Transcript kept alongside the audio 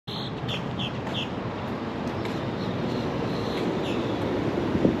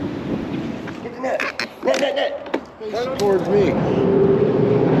net. Face towards me.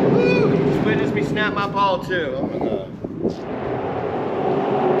 Woo! Just witness me snap my ball too. I'm gonna...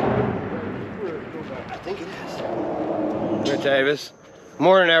 I think it is. Good, Tavis.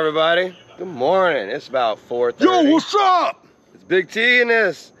 Morning, everybody. Good morning. It's about 4:30. Yo, what's up? It's Big T in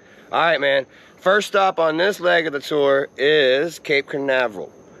this. All right, man. First stop on this leg of the tour is Cape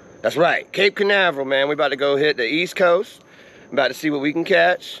Canaveral. That's right, Cape Canaveral, man. We're about to go hit the East Coast. About to see what we can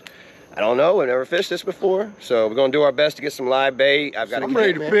catch. I don't know, we've never fished this before, so we're gonna do our best to get some live bait. I'm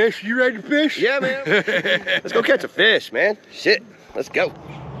ready to fish. You ready to fish? Yeah, man. Let's go catch a fish, man. Shit, let's go.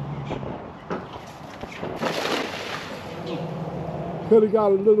 Could have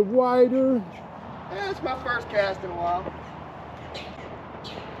got a little wider. Yeah, it's my first cast in a while.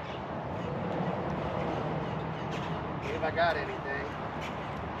 See if I got anything.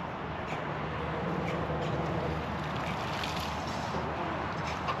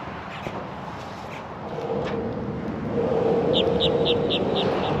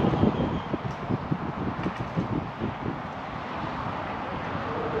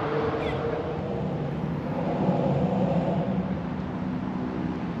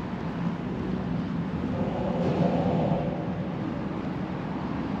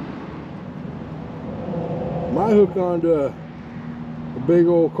 My hook onto a big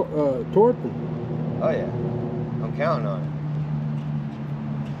old torpin. Oh yeah, I'm counting on it.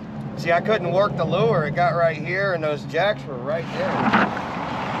 See, I couldn't work the lure. It got right here and those jacks were right there.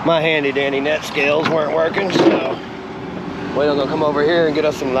 My handy dandy net scales weren't working, so Wade'll go come over here and get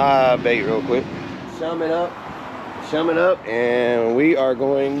us some live bait real quick. Summing up, and we are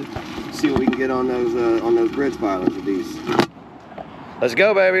going to see what we can get on those bridge pilings with these. Let's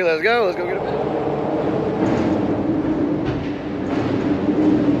go, baby, let's go get a bait.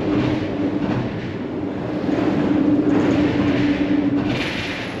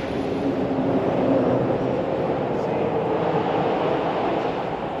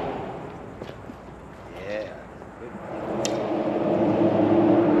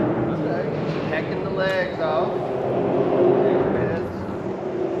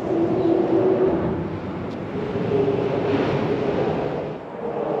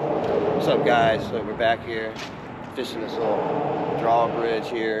 What's up, guys? So we're back here fishing this little drawbridge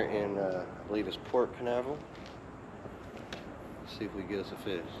here in I believe it's Cape Canaveral. Let's see if we get us a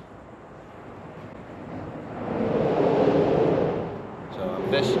fish. So I'm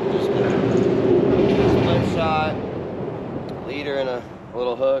fishing just a split shot, leader and a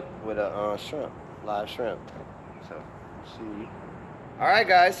little hook with a shrimp, live shrimp. So let's see. All right,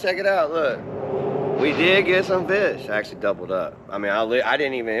 guys, check it out. Look. We did get some fish. I actually doubled up. I mean, I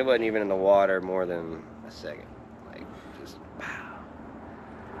didn't even, it wasn't even in the water more than a second. Like, just, pow.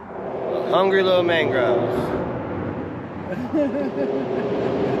 Hungry little mangroves.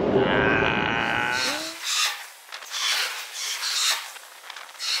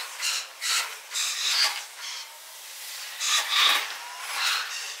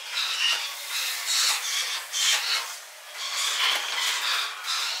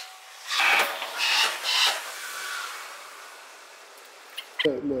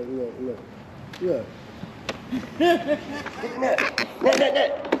 Look. Get the net.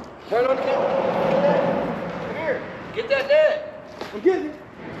 Net. Turn on the net. Come here. Get that net. I'm getting it.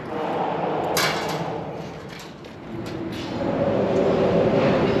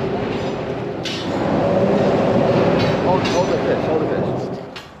 Hold the fish.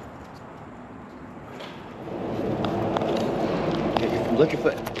 Look your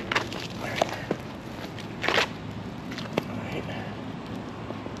foot.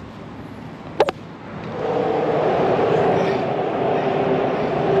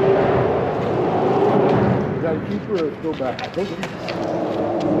 Keeper or go back? I think it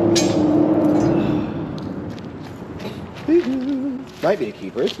is. Might be a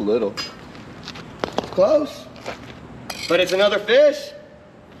keeper. It's little. Close. But it's another fish.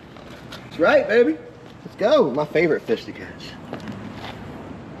 That's right, baby. Let's go. My favorite fish to catch.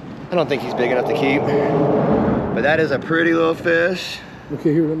 I don't think he's big enough to keep. But that is a pretty little fish.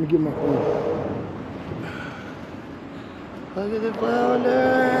 Okay, here, let me get my phone. Look at the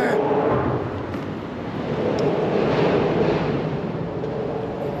flounder.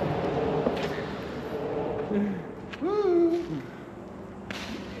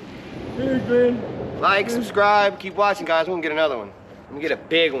 Like, subscribe, keep watching, guys. We're gonna get another one. I'm gonna get a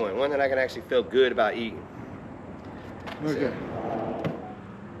big one that I can actually feel good about eating. Okay.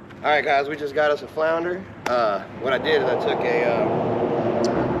 All right, guys, we just got us a flounder. What I did is I took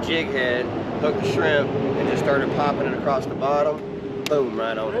a jig head, hooked the shrimp, and just started popping it across the bottom. Boom,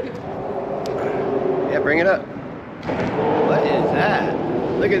 right on it. Yeah, bring it up. What is that?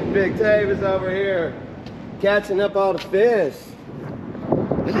 Look at Big Tavis over here. catching up all the fish.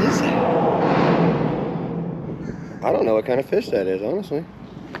 What is that? I don't know what kind of fish that is, honestly.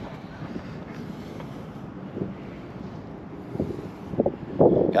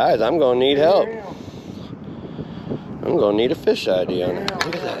 Guys, I'm gonna need help. I'm gonna need a fish ID on it.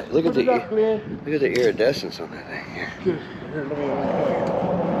 Look at that. Look at the iridescence on that thing here. Here, let me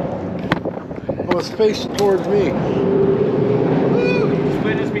oh, it's facing towards me. Woo! This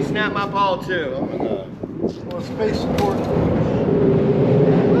witness me snap my ball too. Oh my god. Well, it's facing towards me.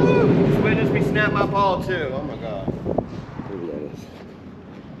 Woo! This witness me snap my ball too. Oh my god. Look at this.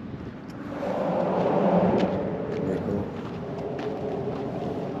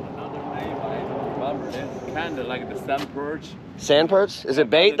 Kind of like the sand perch. Sand perch? Is it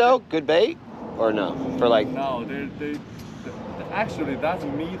bait though? Good bait? Or no? For like... No, actually that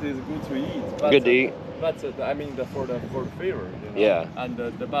meat is good to eat. But, good to eat? But I mean for the flavor, you know? Yeah. And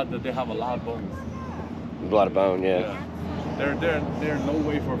but they have a lot of bones. A lot of bone, yeah. They're no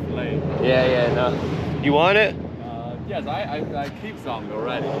way for fillet. Yeah, no. You want it? Yes, I keep some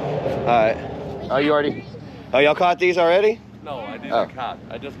already. Alright. Oh, you already... Oh, y'all caught these already? No, I didn't cut.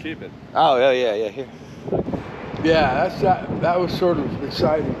 I just keep it. Oh, yeah, here. Yeah, that was sort of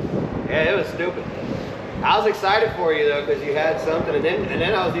exciting. Yeah, it was stupid. I was excited for you though because you had something, and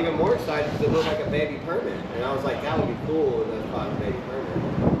then I was even more excited because it looked like a baby permit, and I was like, that would be cool if that's caught a baby permit.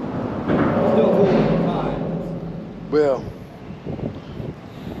 Still cool at the time. Well,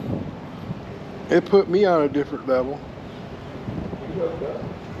 it put me on a different level.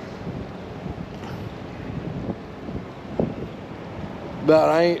 But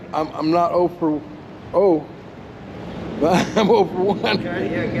I'm not 0 for 0. But I'm 0 for 1.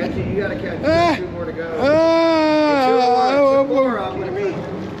 Okay, yeah, catch you. You gotta catch 2 more to go. Two more, I'm gonna be.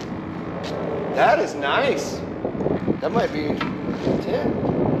 That is nice. That might be 10.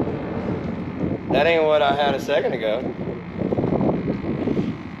 That ain't what I had a second ago.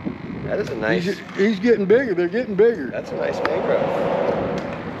 That is a nice. He's getting bigger. They're getting bigger. That's a nice mangrove.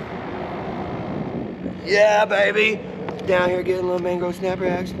 Yeah, baby. Down here getting a little mangrove snapper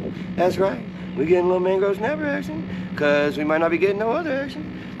action. That's right. We getting a little mangrove snapper action because we might not be getting no other action.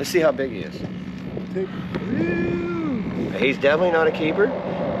 Let's see how big he is. He's definitely not a keeper.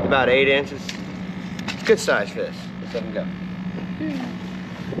 About 8 inches. Good size fish. Let's let him go.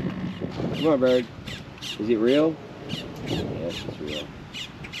 Come on, bird. Is it real? Yes, it's real.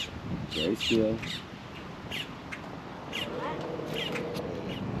 Very still.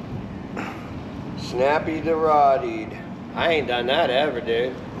 Snappy the rodied. I ain't done that ever,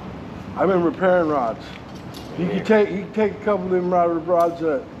 dude. I've been repairing rods. You can take a couple of them rods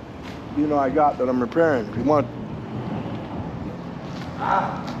that I got that I'm repairing if you want.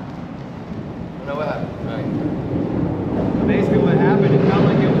 I don't know what happened. Right. Basically what happened, it felt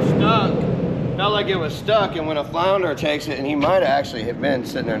like it was stuck. Felt like it was stuck, and when a flounder takes it, and he might actually have been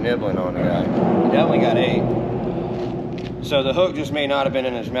sitting there nibbling on the guy. He definitely got ate. So the hook just may not have been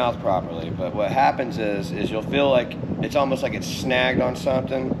in his mouth properly, but what happens is you'll feel like it's almost like it's snagged on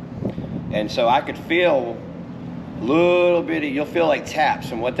something. And so I could feel little bitty, you'll feel like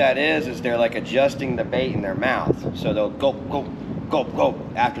taps, and what that is they're like adjusting the bait in their mouth. So they'll gulp, gulp, gulp, gulp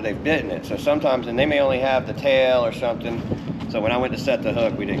after they've bitten it. So sometimes, and they may only have the tail or something. So when I went to set the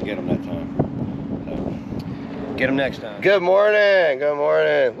hook, we didn't get them that time. So get them next time. Good morning, good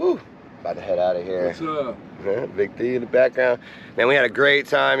morning. Woo, about to head out of here. What's up? Big D in the background. Man, we had a great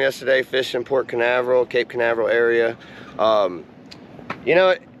time yesterday fishing Port Canaveral, Cape Canaveral area. You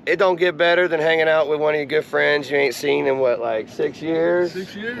know, it don't get better than hanging out with one of your good friends you ain't seen in what, like 6 years?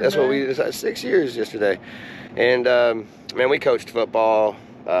 6 years. That's man. what we decided, 6 years yesterday. And man, we coached football.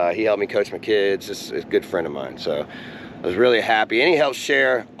 He helped me coach my kids. This is a good friend of mine, so I was really happy. And he helps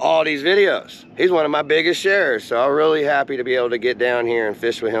share all these videos. He's one of my biggest sharers, so I'm really happy to be able to get down here and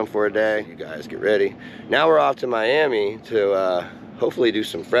fish with him for a day. You guys get ready. Now we're off to Miami to hopefully do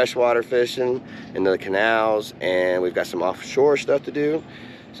some freshwater fishing in the canals, and we've got some offshore stuff to do.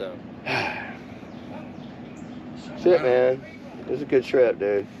 So, that's it, man. It was a good trip,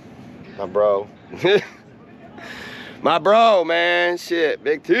 dude. My bro. My bro, man. Shit,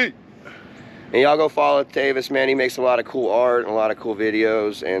 Big T. And y'all go follow Tavis, man. He makes a lot of cool art and a lot of cool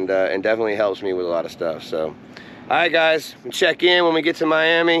videos, and definitely helps me with a lot of stuff. So, all right, guys. We'll check in when we get to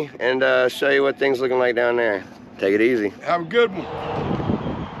Miami and show you what things looking like down there. Take it easy. Have a good one.